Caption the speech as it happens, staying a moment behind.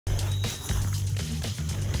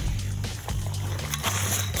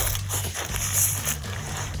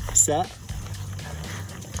Set.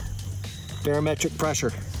 Barometric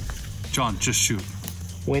pressure. John, just shoot.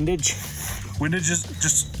 Windage. Windage is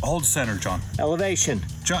just hold center, John. Elevation.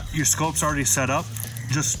 John, your scope's already set up.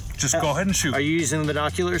 Just go ahead and shoot. Are you using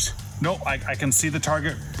binoculars? No, I can see the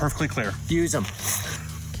target perfectly clear. Use them.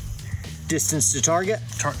 Distance to target?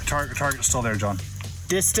 Target's still there, John.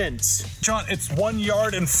 Distance. John, it's 1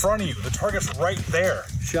 yard in front of you. The target's right there.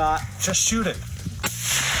 Shot. Just shoot it.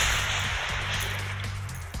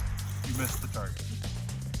 You missed the target.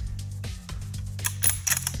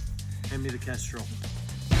 Hand me the Kestrel.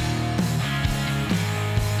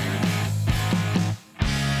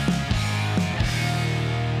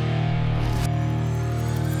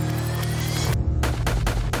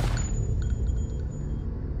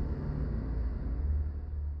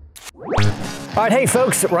 All right, hey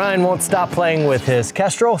folks, Ryan won't stop playing with his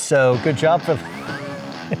Kestrel, so good job for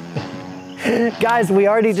Guys, we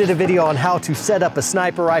already did a video on how to set up a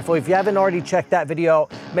sniper rifle. If you haven't already checked that video,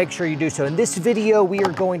 make sure you do so. In this video, we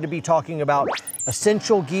are going to be talking about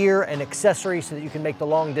essential gear and accessories so that you can make the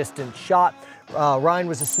long distance shot. Ryan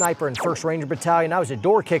was a sniper in 1st Ranger Battalion. I was a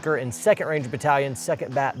door kicker in 2nd Ranger Battalion,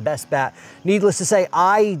 2nd bat, best bat. Needless to say,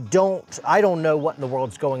 I don't know what in the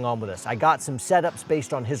world's going on with this. I got some setups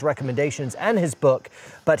based on his recommendations and his book,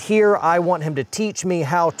 but here I want him to teach me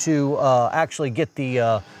how to actually get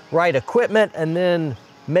the right equipment and then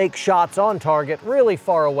make shots on target really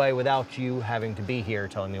far away without you having to be here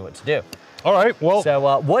telling me what to do. All right, well.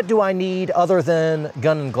 So what do I need other than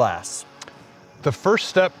gun and glass? The first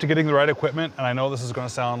step to getting the right equipment, and I know this is gonna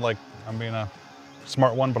sound like I'm being a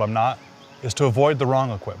smart one, but I'm not, is to avoid the wrong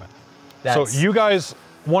equipment. So you guys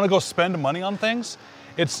wanna go spend money on things,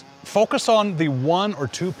 it's focus on the 1 or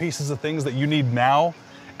 2 pieces of things that you need now,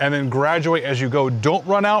 and then graduate as you go. Don't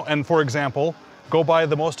run out and, for example, go buy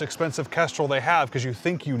the most expensive Kestrel they have because you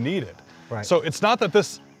think you need it. Right. So it's not that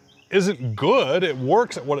this isn't good, it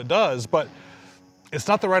works at what it does, but it's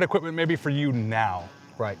not the right equipment maybe for you now.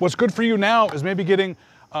 Right. What's good for you now is maybe getting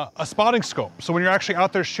a spotting scope. So when you're actually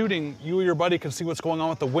out there shooting, you and your buddy can see what's going on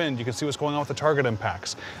with the wind. You can see what's going on with the target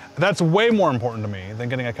impacts. That's way more important to me than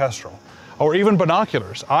getting a Kestrel. Or even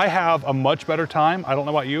binoculars. I have a much better time, I don't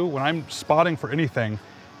know about you, when I'm spotting for anything,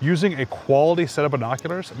 using a quality set of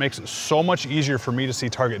binoculars, it makes it so much easier for me to see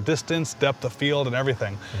target distance, depth of field, and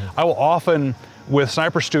everything. I will often, with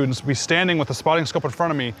sniper students, be standing with the spotting scope in front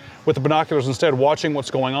of me with the binoculars instead, watching what's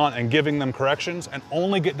going on and giving them corrections, and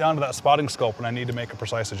only get down to that spotting scope when I need to make a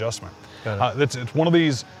precise adjustment. It's one of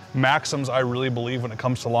these maxims I really believe when it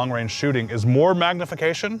comes to long range shooting is more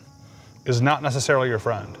magnification is not necessarily your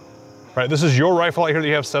friend. Right, this is your rifle out here that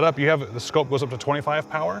you have set up. You have, the scope goes up to 25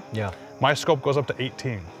 power. Yeah. My scope goes up to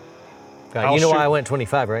 18. You know why I went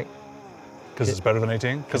 25, right? Because it's better than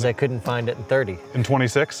 18? Because I couldn't find it in 30. In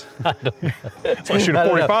 26? I don't know. So I shoot at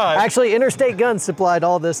 45. Actually, Interstate Guns supplied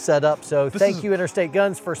all this setup, so thank you, Interstate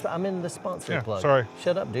Guns, for, I'm in the sponsor plug. Sorry.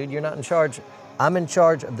 Shut up, dude, you're not in charge. I'm in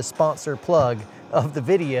charge of the sponsor plug of the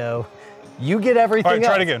video. You get everything All right,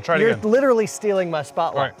 try it again, try it again. You're literally stealing my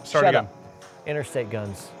spotlight. All right, start again. Up. Interstate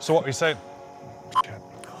Guns. So what we say?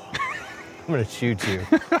 I'm gonna shoot you.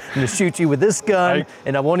 I'm gonna shoot you with this gun,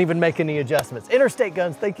 and I won't even make any adjustments. Interstate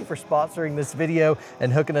Guns, thank you for sponsoring this video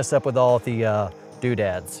and hooking us up with all the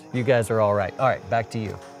doodads. You guys are all right. All right, back to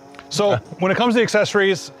you. So when it comes to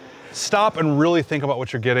accessories, stop and really think about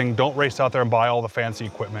what you're getting. Don't race out there and buy all the fancy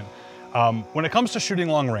equipment. When it comes to shooting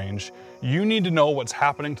long range, you need to know what's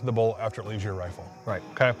happening to the bullet after it leaves your rifle. Right.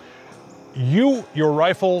 Okay. Your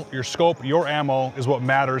rifle, your scope, your ammo is what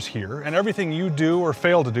matters here, and everything you do or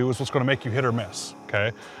fail to do is what's going to make you hit or miss,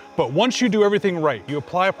 okay? But once you do everything right, you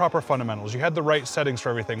apply proper fundamentals, you had the right settings for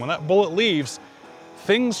everything, when that bullet leaves,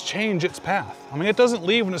 things change its path. I mean, it doesn't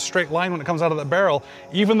leave in a straight line when it comes out of that barrel.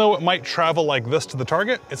 Even though it might travel like this to the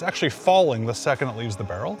target, it's actually falling the second it leaves the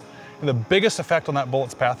barrel. And the biggest effect on that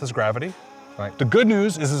bullet's path is gravity. Right. The good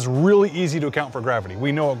news is it's really easy to account for gravity.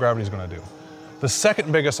 We know what gravity is going to do. The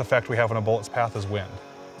second biggest effect we have on a bullet's path is wind.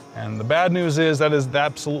 And the bad news is that is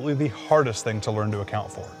absolutely the hardest thing to learn to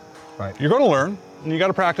account for. Right. You're gonna learn, and you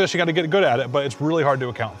gotta practice, you gotta get good at it, but it's really hard to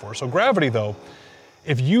account for. So gravity though,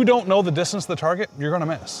 if you don't know the distance of the target, you're gonna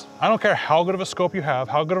miss. I don't care how good of a scope you have,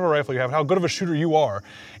 how good of a rifle you have, how good of a shooter you are.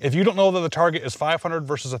 If you don't know that the target is 500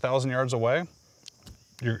 versus 1,000 yards away,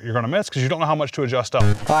 you're gonna miss because you don't know how much to adjust up.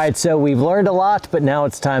 All right, so we've learned a lot, but now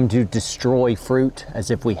it's time to destroy fruit as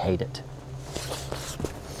if we hate it.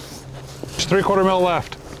 Just 3/4 mil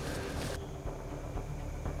left.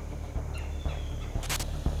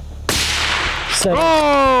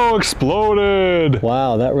 Oh, exploded.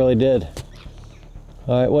 Wow, that really did.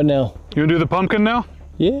 All right, what now? You gonna do the pumpkin now?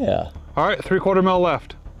 Yeah. All right, 3/4 mil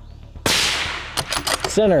left.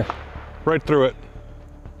 Center. Right through it.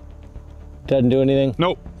 Doesn't do anything?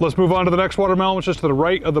 Nope. Let's move on to the next watermelon, which is to the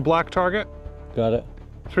right of the black target. Got it.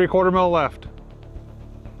 3/4 mil left.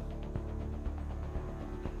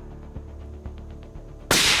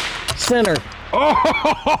 Center. Oh!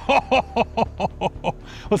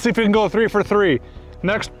 Let's see if we can go 3 for 3.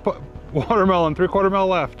 Next watermelon, 3/4 mil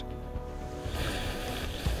left.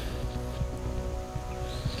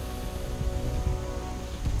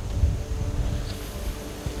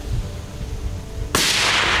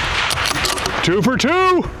 Two for 2.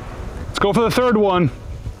 Let's go for the third one.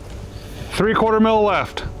 3/4 mil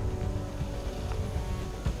left.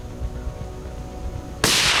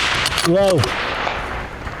 Low.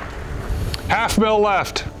 1/2 mil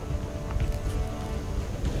left.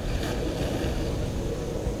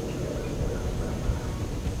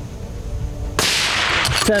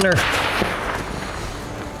 Center.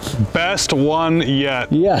 Best one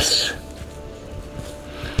yet. Yes.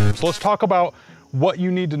 So let's talk about what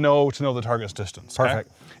you need to know the target's distance. Perfect.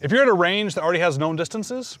 Okay? If you're at a range that already has known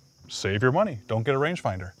distances, save your money. Don't get a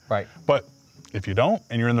rangefinder. Right. But if you don't,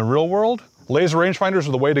 and you're in the real world, laser rangefinders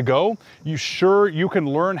are the way to go. You can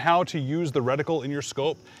learn how to use the reticle in your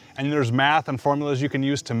scope, and there's math and formulas you can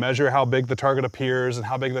use to measure how big the target appears and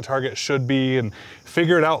how big the target should be and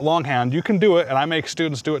figure it out longhand. You can do it, and I make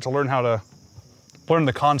students do it to learn how to learn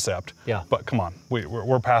the concept. Yeah. But come on,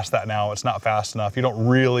 we're past that now. It's not fast enough. You don't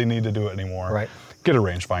really need to do it anymore. Right. Get a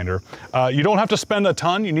rangefinder. You don't have to spend a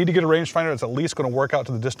ton. You need to get a rangefinder that's at least going to work out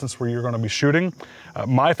to the distance where you're going to be shooting.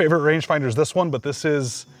 My favorite rangefinder is this one, but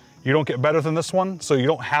you don't get better than this one, so you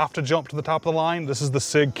don't have to jump to the top of the line. This is the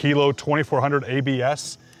SIG Kilo 2400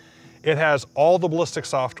 ABS. It has all the ballistic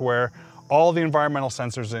software, all the environmental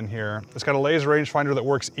sensors in here. It's got a laser rangefinder that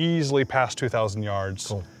works easily past 2,000 yards.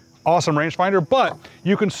 Cool. Awesome rangefinder, but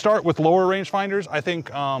you can start with lower rangefinders. I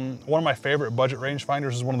think one of my favorite budget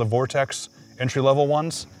rangefinders is one of the Vortex entry-level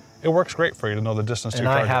ones. It works great for you to know the distance to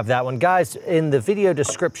your target. And I have that one. Guys, in the video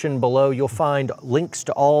description below, you'll find links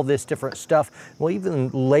to all this different stuff. We'll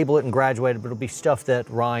even label it and graduate it, but it'll be stuff that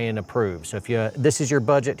Ryan approves. So if this is your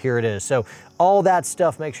budget, here it is. So all that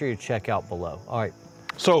stuff, make sure you check out below. All right.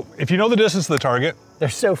 So if you know the distance of the target,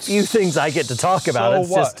 there's so few things I get to talk about. So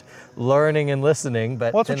it's what? just learning and listening.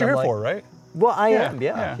 But well, that's what you're here for, right? Well, I am,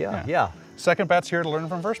 yeah. Second bat's here to learn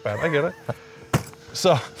from first bat, I get it.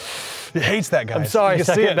 So, he hates that guy. I'm sorry, you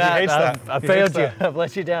can see it. bat. He hates that. I failed you. I've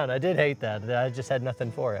let you down. I did hate that. I just had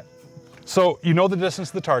nothing for it. So you know the distance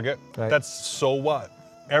of the target. Right. That's so what?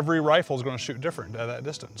 Every rifle is going to shoot different at that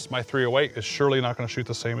distance. My 308 is surely not going to shoot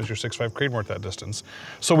the same as your 6.5 Creedmoor at that distance.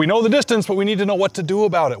 So we know the distance, but we need to know what to do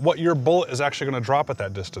about it, what your bullet is actually going to drop at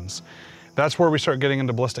that distance. That's where we start getting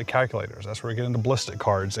into ballistic calculators. That's where we get into ballistic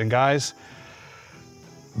cards. And guys,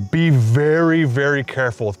 be very, very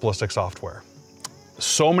careful with ballistic software.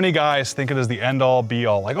 So many guys think it is the end all be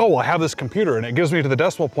all, like, oh, well, I have this computer and it gives me to the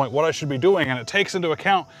decimal point what I should be doing, and it takes into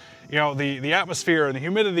account, you know, the atmosphere and the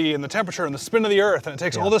humidity and the temperature and the spin of the earth, and it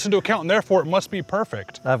takes all this into account, and therefore it must be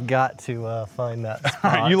perfect. I've got to find that spot.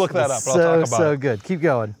 All right, you look that up, but I'll talk about it. So good, keep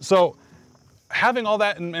going. So having all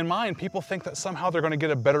that in mind, people think that somehow they're gonna get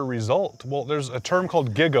a better result. Well, there's a term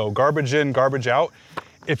called GIGO, garbage in, garbage out.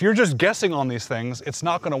 If you're just guessing on these things, it's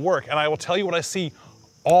not gonna work. And I will tell you what I see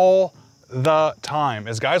all the time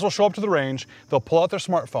is guys will show up to the range, they'll pull out their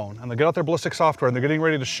smartphone and they'll get out their ballistic software and they're getting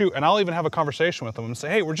ready to shoot, and I'll even have a conversation with them and say,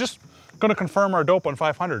 hey, we're just gonna confirm our dope on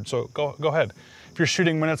 500, so go ahead. If you're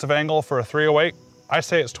shooting minutes of angle for a 308, I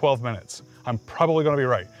say it's 12 minutes. I'm probably gonna be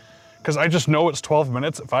right, because I just know it's 12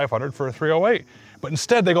 minutes at 500 for a 308. But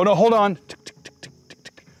instead they go, no, hold on.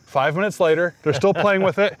 5 minutes later, they're still playing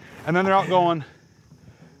with it, and then they're out going,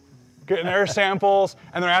 getting air samples,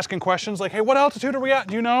 and they're asking questions like, hey, what altitude are we at?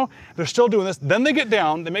 Do you know? They're still doing this. Then they get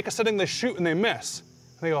down, they make a setting, they shoot, and they miss.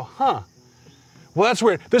 And they go, huh. Well, that's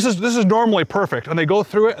weird. This is normally perfect. And they go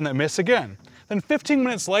through it and they miss again. Then 15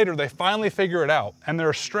 minutes later, they finally figure it out, and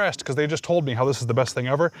they're stressed because they just told me how this is the best thing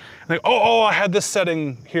ever. And they go, oh, I had this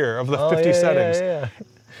setting here of the 50 settings. Yeah.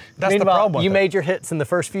 That's the problem with you it. made your hits in the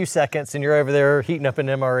first few seconds and you're over there heating up an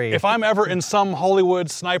MRE. If I'm ever in some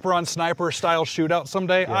Hollywood sniper on sniper style shootout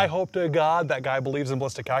someday, I hope to God that guy believes in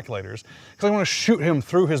ballistic calculators, because I want to shoot him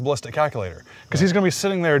through his ballistic calculator, because he's going to be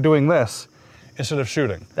sitting there doing this instead of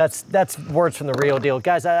shooting. That's words from the real deal.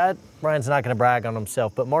 Guys, Ryan's not going to brag on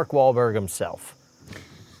himself, but Mark Wahlberg himself.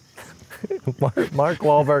 Mark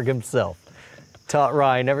Wahlberg himself taught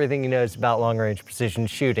Ryan everything he knows about long-range precision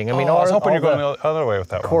shooting. I mean, I was hoping you're going the other way with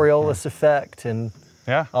that Coriolis effect and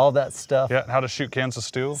Yeah. All that stuff. Yeah, how to shoot cans of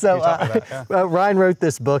stew. So Yeah. Ryan wrote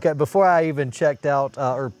this book. Before I even checked out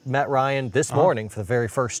or met Ryan this morning for the very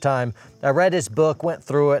first time, I read his book, went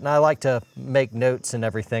through it, and I like to make notes and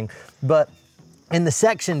everything. But in the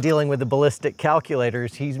section dealing with the ballistic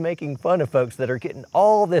calculators, he's making fun of folks that are getting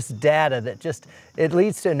all this data that just, it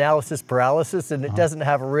leads to analysis paralysis, and it doesn't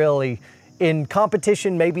have really, in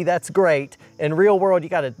competition, maybe that's great. In real world, you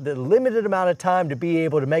got the limited amount of time to be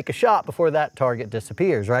able to make a shot before that target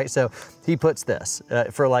disappears, right? So he puts this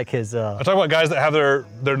for like his... I talk about guys that have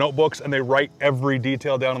their notebooks and they write every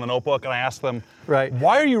detail down in the notebook, and I ask them, right,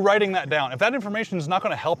 why are you writing that down? If that information is not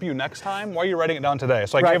gonna help you next time, why are you writing it down today?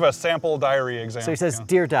 So I gave a sample diary example. So he says,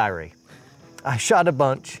 Dear Diary, I shot a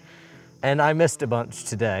bunch and I missed a bunch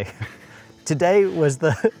today. Today was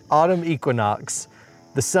the autumn equinox.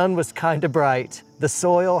 The sun was kind of bright, the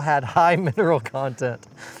soil had high mineral content,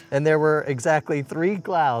 and there were exactly 3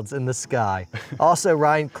 clouds in the sky. Also,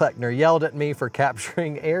 Ryan Cleckner yelled at me for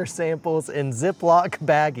capturing air samples in Ziploc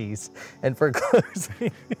baggies and for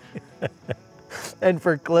closing, and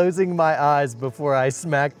for closing my eyes before I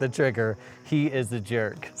smacked the trigger. He is a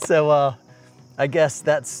jerk. So I guess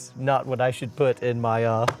that's not what I should put in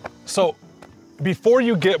my... So before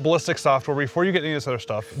you get ballistic software, before you get any of this other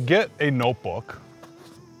stuff, get a notebook.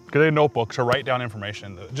 Get a notebook to write down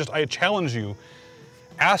information. I challenge you,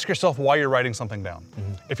 ask yourself why you're writing something down.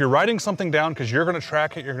 If you're writing something down because you're gonna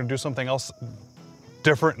track it, you're gonna do something else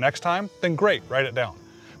different next time, then great, write it down.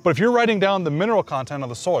 But if you're writing down the mineral content of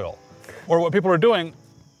the soil, or what people are doing,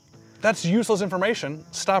 that's useless information.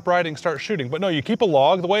 Stop writing, start shooting. But no, you keep a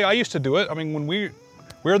log the way I used to do it. I mean, when we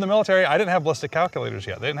were in the military, I didn't have ballistic calculators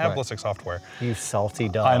yet. They didn't have ballistic software. You salty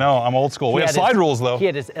dog. I know, I'm old school. We had slide rules though. He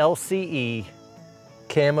had his LCE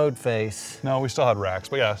camoed face. No, we still had racks,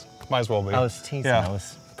 but yeah, might as well be. I was teasing, I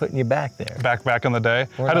was putting you back there. Back in the day.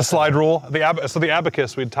 I had a slide rule. So the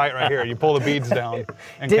abacus, we'd tie it right here. You pull the beads down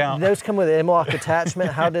and count. Did those come with an M-lock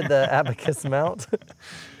attachment? How did the abacus mount?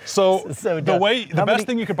 So the best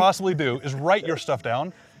thing you could possibly do is write your stuff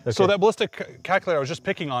down. Okay. So that ballistic calculator I was just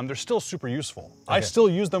picking on, they're still super useful. Okay. I still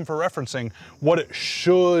use them for referencing what it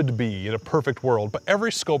should be in a perfect world, but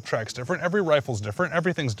every scope track's different, every rifle's different,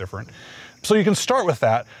 everything's different. So you can start with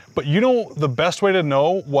that, but you know the best way to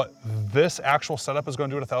know what this actual setup is going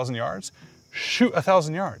to do at 1,000 yards? Shoot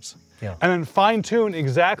 1,000 yards. Yeah. And then fine tune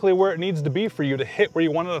exactly where it needs to be for you to hit where you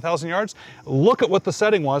want it at 1,000 yards. Look at what the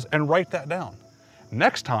setting was and write that down.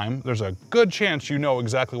 Next time, there's a good chance you know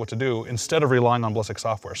exactly what to do instead of relying on ballistic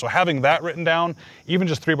software. So having that written down, even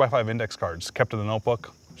just 3x5 index cards kept in the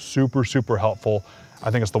notebook, super, super helpful. I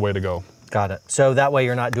think it's the way to go. Got it. So that way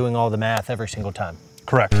you're not doing all the math every single time.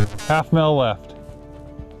 Correct. Half mil left.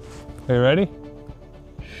 Are you ready?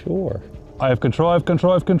 Sure. I have control, I have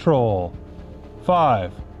control, I have control.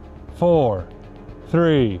 5, 4,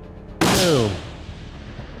 3, 2.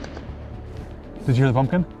 Did you hear the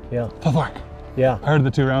pumpkin? Yeah. Fuck. Yeah. I heard the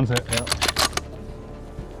 2 rounds hit. Yeah.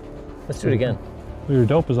 Let's do it again. Your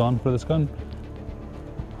dope is on for this gun.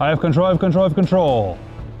 I have control, I have control, I have control.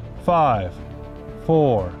 5,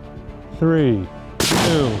 4, 3,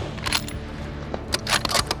 2.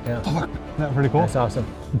 Yeah. Fuck. Isn't that pretty cool? That's awesome.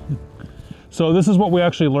 So this is what we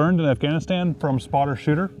actually learned in Afghanistan from spotter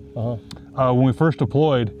shooter. When we first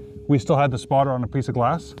deployed, we still had the spotter on a piece of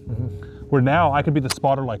glass. Where now I could be the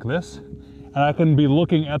spotter like this, and I can be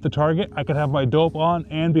looking at the target. I could have my dope on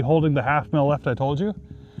and be holding the half mil left I told you.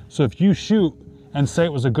 So if you shoot and say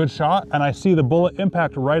it was a good shot and I see the bullet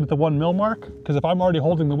impact right at the 1 mil mark, because if I'm already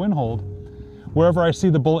holding the win hold, wherever I see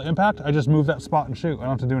the bullet impact, I just move that spot and shoot. I don't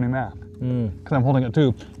have to do any math, because I'm holding it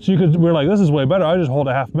too. So we're like, this is way better. I just hold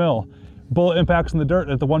a half mil. Bullet impacts in the dirt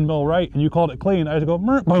at the 1 mil right, and you called it clean. I just go,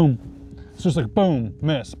 boom. It's just like boom,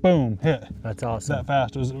 miss, boom, hit. That's awesome. That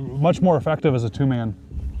fast. It was much more effective as a 2-man.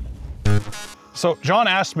 So John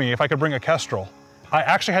asked me if I could bring a Kestrel. I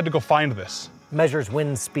actually had to go find this. Measures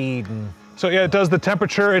wind speed and... So yeah, it does the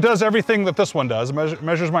temperature. It does everything that this one does. It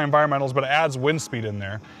measures my environmentals, but it adds wind speed in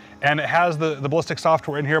there. And it has the ballistic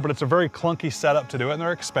software in here, but it's a very clunky setup to do it, and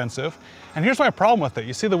they're expensive. And here's my problem with it.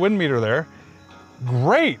 You see the wind meter there?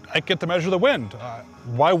 Great, I get to measure the wind.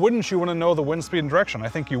 Why wouldn't you want to know the wind speed and direction? I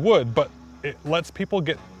think you would, but it lets people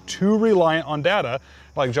get too reliant on data.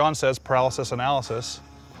 Like John says, paralysis analysis.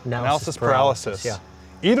 Analysis paralysis. Yeah.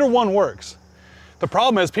 Either one works. The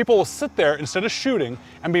problem is people will sit there instead of shooting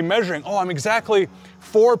and be measuring, oh, I'm exactly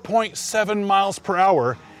 4.7 miles per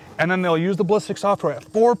hour, and then they'll use the ballistic software at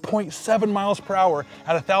 4.7 miles per hour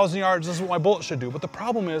at 1,000 yards, this is what my bullet should do. But the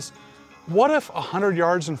problem is, what if 100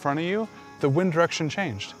 yards in front of you, the wind direction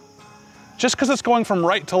changed? Just because it's going from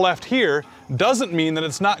right to left here doesn't mean that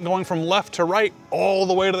it's not going from left to right all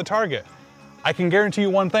the way to the target. I can guarantee you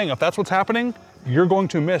one thing, if that's what's happening, you're going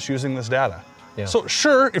to miss using this data. Yeah. So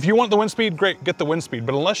sure, if you want the wind speed, great, get the wind speed.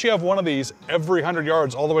 But unless you have one of these every 100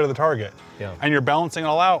 yards all the way to the target, and you're balancing it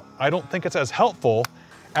all out, I don't think it's as helpful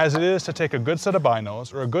as it is to take a good set of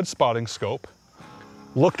binos or a good spotting scope,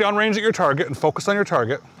 look downrange at your target and focus on your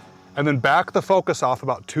target, and then back the focus off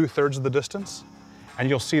about 2/3 of the distance, and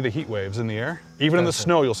you'll see the heat waves in the air. Even in the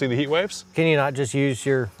snow, you'll see the heat waves. Can you not just use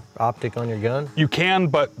your optic on your gun? You can,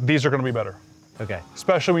 but these are gonna be better. Okay.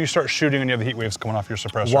 Especially when you start shooting and you have the heat waves coming off your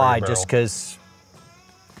suppressor. Why? Your barrel. Just because?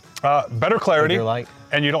 Better clarity, light?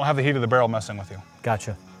 and you don't have the heat of the barrel messing with you.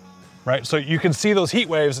 Gotcha. Right, so you can see those heat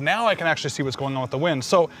waves. Now I can actually see what's going on with the wind.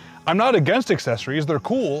 So I'm not against accessories, they're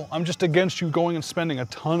cool. I'm just against you going and spending a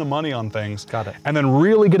ton of money on things. Got it. And then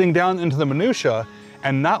really getting down into the minutia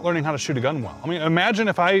and not learning how to shoot a gun well. I mean, imagine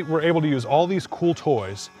if I were able to use all these cool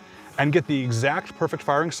toys and get the exact perfect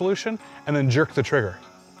firing solution and then jerk the trigger.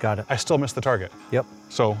 Got it. I still miss the target. Yep.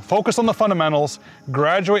 So focus on the fundamentals,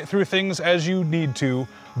 graduate through things as you need to,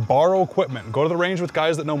 borrow equipment, go to the range with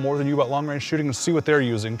guys that know more than you about long range shooting and see what they're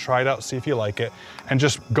using, try it out, see if you like it, and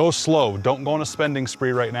just go slow. Don't go on a spending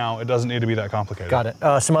spree right now. It doesn't need to be that complicated. Got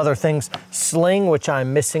it. Some other things, sling, which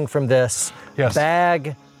I'm missing from this, Yes.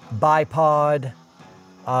 bag, bipod,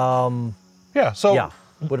 So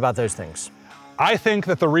what about those things? I think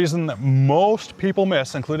that the reason that most people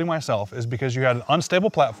miss, including myself, is because you had an unstable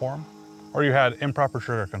platform or you had improper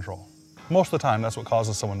trigger control. Most of the time, that's what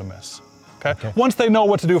causes someone to miss. Okay? Once they know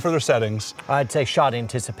what to do for their settings. I'd say shot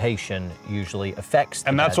anticipation usually affects the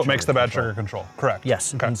And that's what makes the bad control. trigger control. Correct.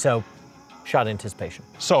 Yes, Okay. and so shot anticipation.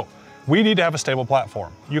 So we need to have a stable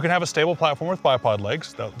platform. You can have a stable platform with bipod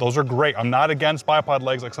legs. Those are great. I'm not against bipod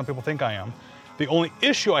legs like some people think I am. The only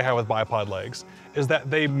issue I have with bipod legs is that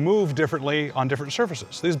they move differently on different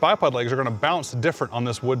surfaces. These bipod legs are gonna bounce different on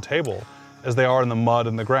this wood table as they are in the mud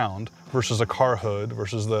and the ground versus a car hood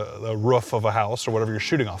versus the roof of a house or whatever you're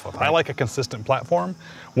shooting off of. I like a consistent platform.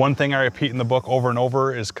 One thing I repeat in the book over and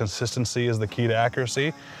over is consistency is the key to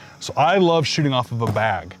accuracy. So I love shooting off of a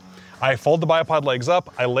bag. I fold the bipod legs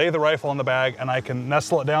up, I lay the rifle on the bag, and I can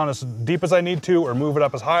nestle it down as deep as I need to or move it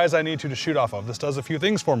up as high as I need to shoot off of. This does a few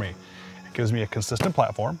things for me. It gives me a consistent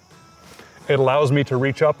platform. It allows me to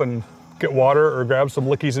reach up and get water or grab some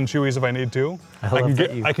lickies and chewies if I need to.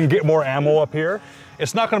 I can get more ammo up here.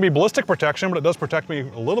 It's not gonna be ballistic protection, but it does protect me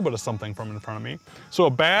a little bit of something from in front of me. So a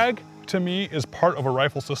bag, to me, is part of a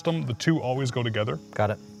rifle system. The two always go together. Got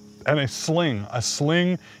it. And a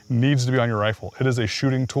sling needs to be on your rifle. It is a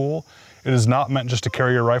shooting tool. It is not meant just to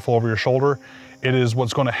carry your rifle over your shoulder. It is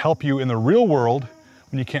what's gonna help you in the real world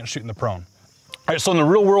when you can't shoot in the prone. All right, so in the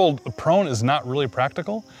real world, the prone is not really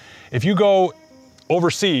practical. If you go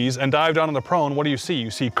overseas and dive down in the prone, what do you see? You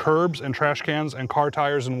see curbs and trash cans and car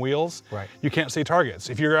tires and wheels. Right. You can't see targets.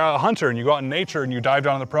 If you're a hunter and you go out in nature and you dive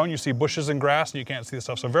down in the prone, you see bushes and grass and you can't see the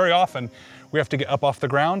stuff. So very often we have to get up off the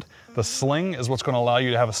ground. The sling is what's going to allow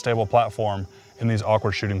you to have a stable platform in these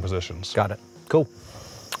awkward shooting positions. Got it. Cool.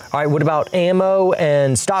 All right, what about ammo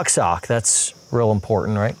and stock sock? That's real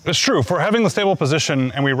important, right? It's true. For having the stable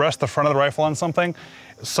position and we rest the front of the rifle on something,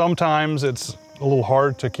 sometimes it's a little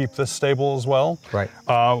hard to keep this stable as well. Right.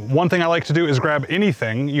 One thing I like to do is grab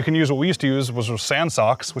anything. You can use what we used to use was sand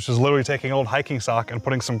socks, which is literally taking an old hiking sock and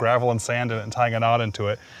putting some gravel and sand in it and tying a knot into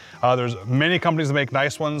it. There's many companies that make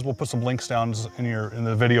nice ones. We'll put some links down in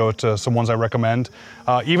the video to some ones I recommend.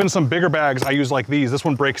 Even some bigger bags I use like these. This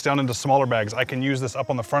one breaks down into smaller bags. I can use this up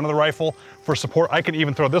on the front of the rifle for support. I can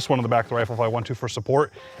even throw this one on the back of the rifle if I want to for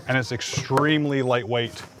support, and it's extremely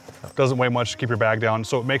lightweight. Doesn't weigh much to keep your bag down,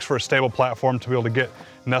 so it makes for a stable platform to be able to get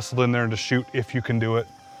nestled in there and to shoot if you can do it.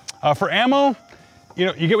 For ammo,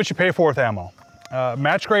 you get what you pay for with ammo.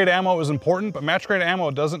 Match grade ammo is important, but match grade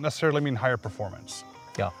ammo doesn't necessarily mean higher performance.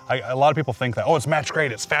 Yeah. A lot of people think that, oh, it's match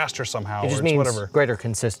grade, it's faster somehow, it just or means whatever. Greater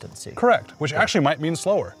consistency. Correct, which actually might mean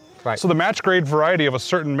slower. Right. So the match grade variety of a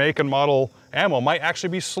certain make and model ammo might actually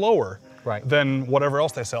be slower than whatever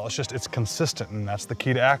else they sell. It's consistent, and that's the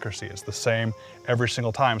key to accuracy. It's the same every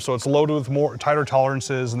single time. So it's loaded with tighter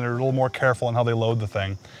tolerances, and they're a little more careful in how they load the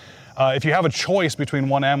thing. If you have a choice between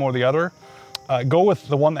one ammo or the other, go with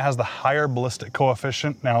the one that has the higher ballistic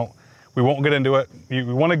coefficient. Now, we won't get into it.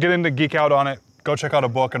 You want to get into geek out on it, go check out a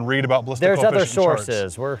book and read about ballistic coefficient charts. There's other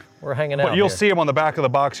sources. Charts. We're hanging out. But you'll see them on the back of the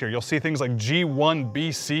box here. You'll see things like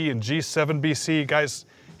G1BC and G7BC. Guys,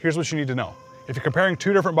 here's what you need to know. If you're comparing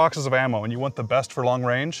two different boxes of ammo and you want the best for long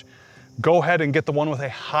range, go ahead and get the one with a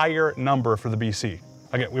higher number for the BC.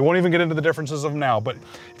 Again, we won't even get into the differences of them now, but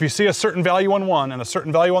if you see a certain value on one and a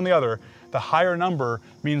certain value on the other, the higher number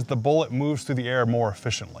means the bullet moves through the air more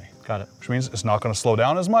efficiently. Got it. Which means it's not going to slow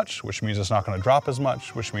down as much, which means it's not going to drop as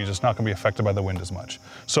much, which means it's not going to be affected by the wind as much.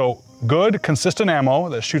 So good, consistent ammo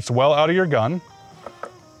that shoots well out of your gun,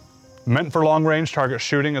 meant for long range target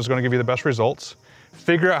shooting, is going to give you the best results.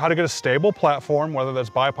 Figure out how to get a stable platform, whether that's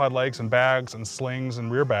bipod legs and bags and slings and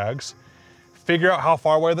rear bags. Figure out how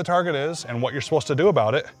far away the target is and what you're supposed to do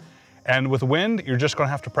about it. And with wind, you're just going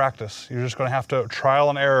to have to practice. You're just going to have to trial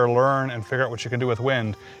and error, learn, and figure out what you can do with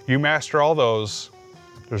wind. You master all those,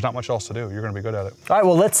 there's not much else to do. You're going to be good at it. All right,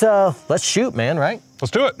 well, let's shoot, man, right?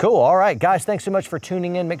 Let's do it. Cool. All right, guys, thanks so much for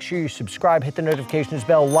tuning in. Make sure you subscribe, hit the notifications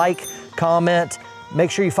bell, like, comment. Make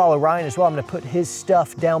sure you follow Ryan as well. I'm going to put his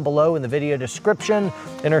stuff down below in the video description.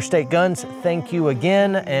 Interstate Guns, thank you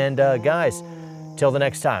again. And guys, till the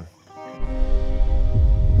next time.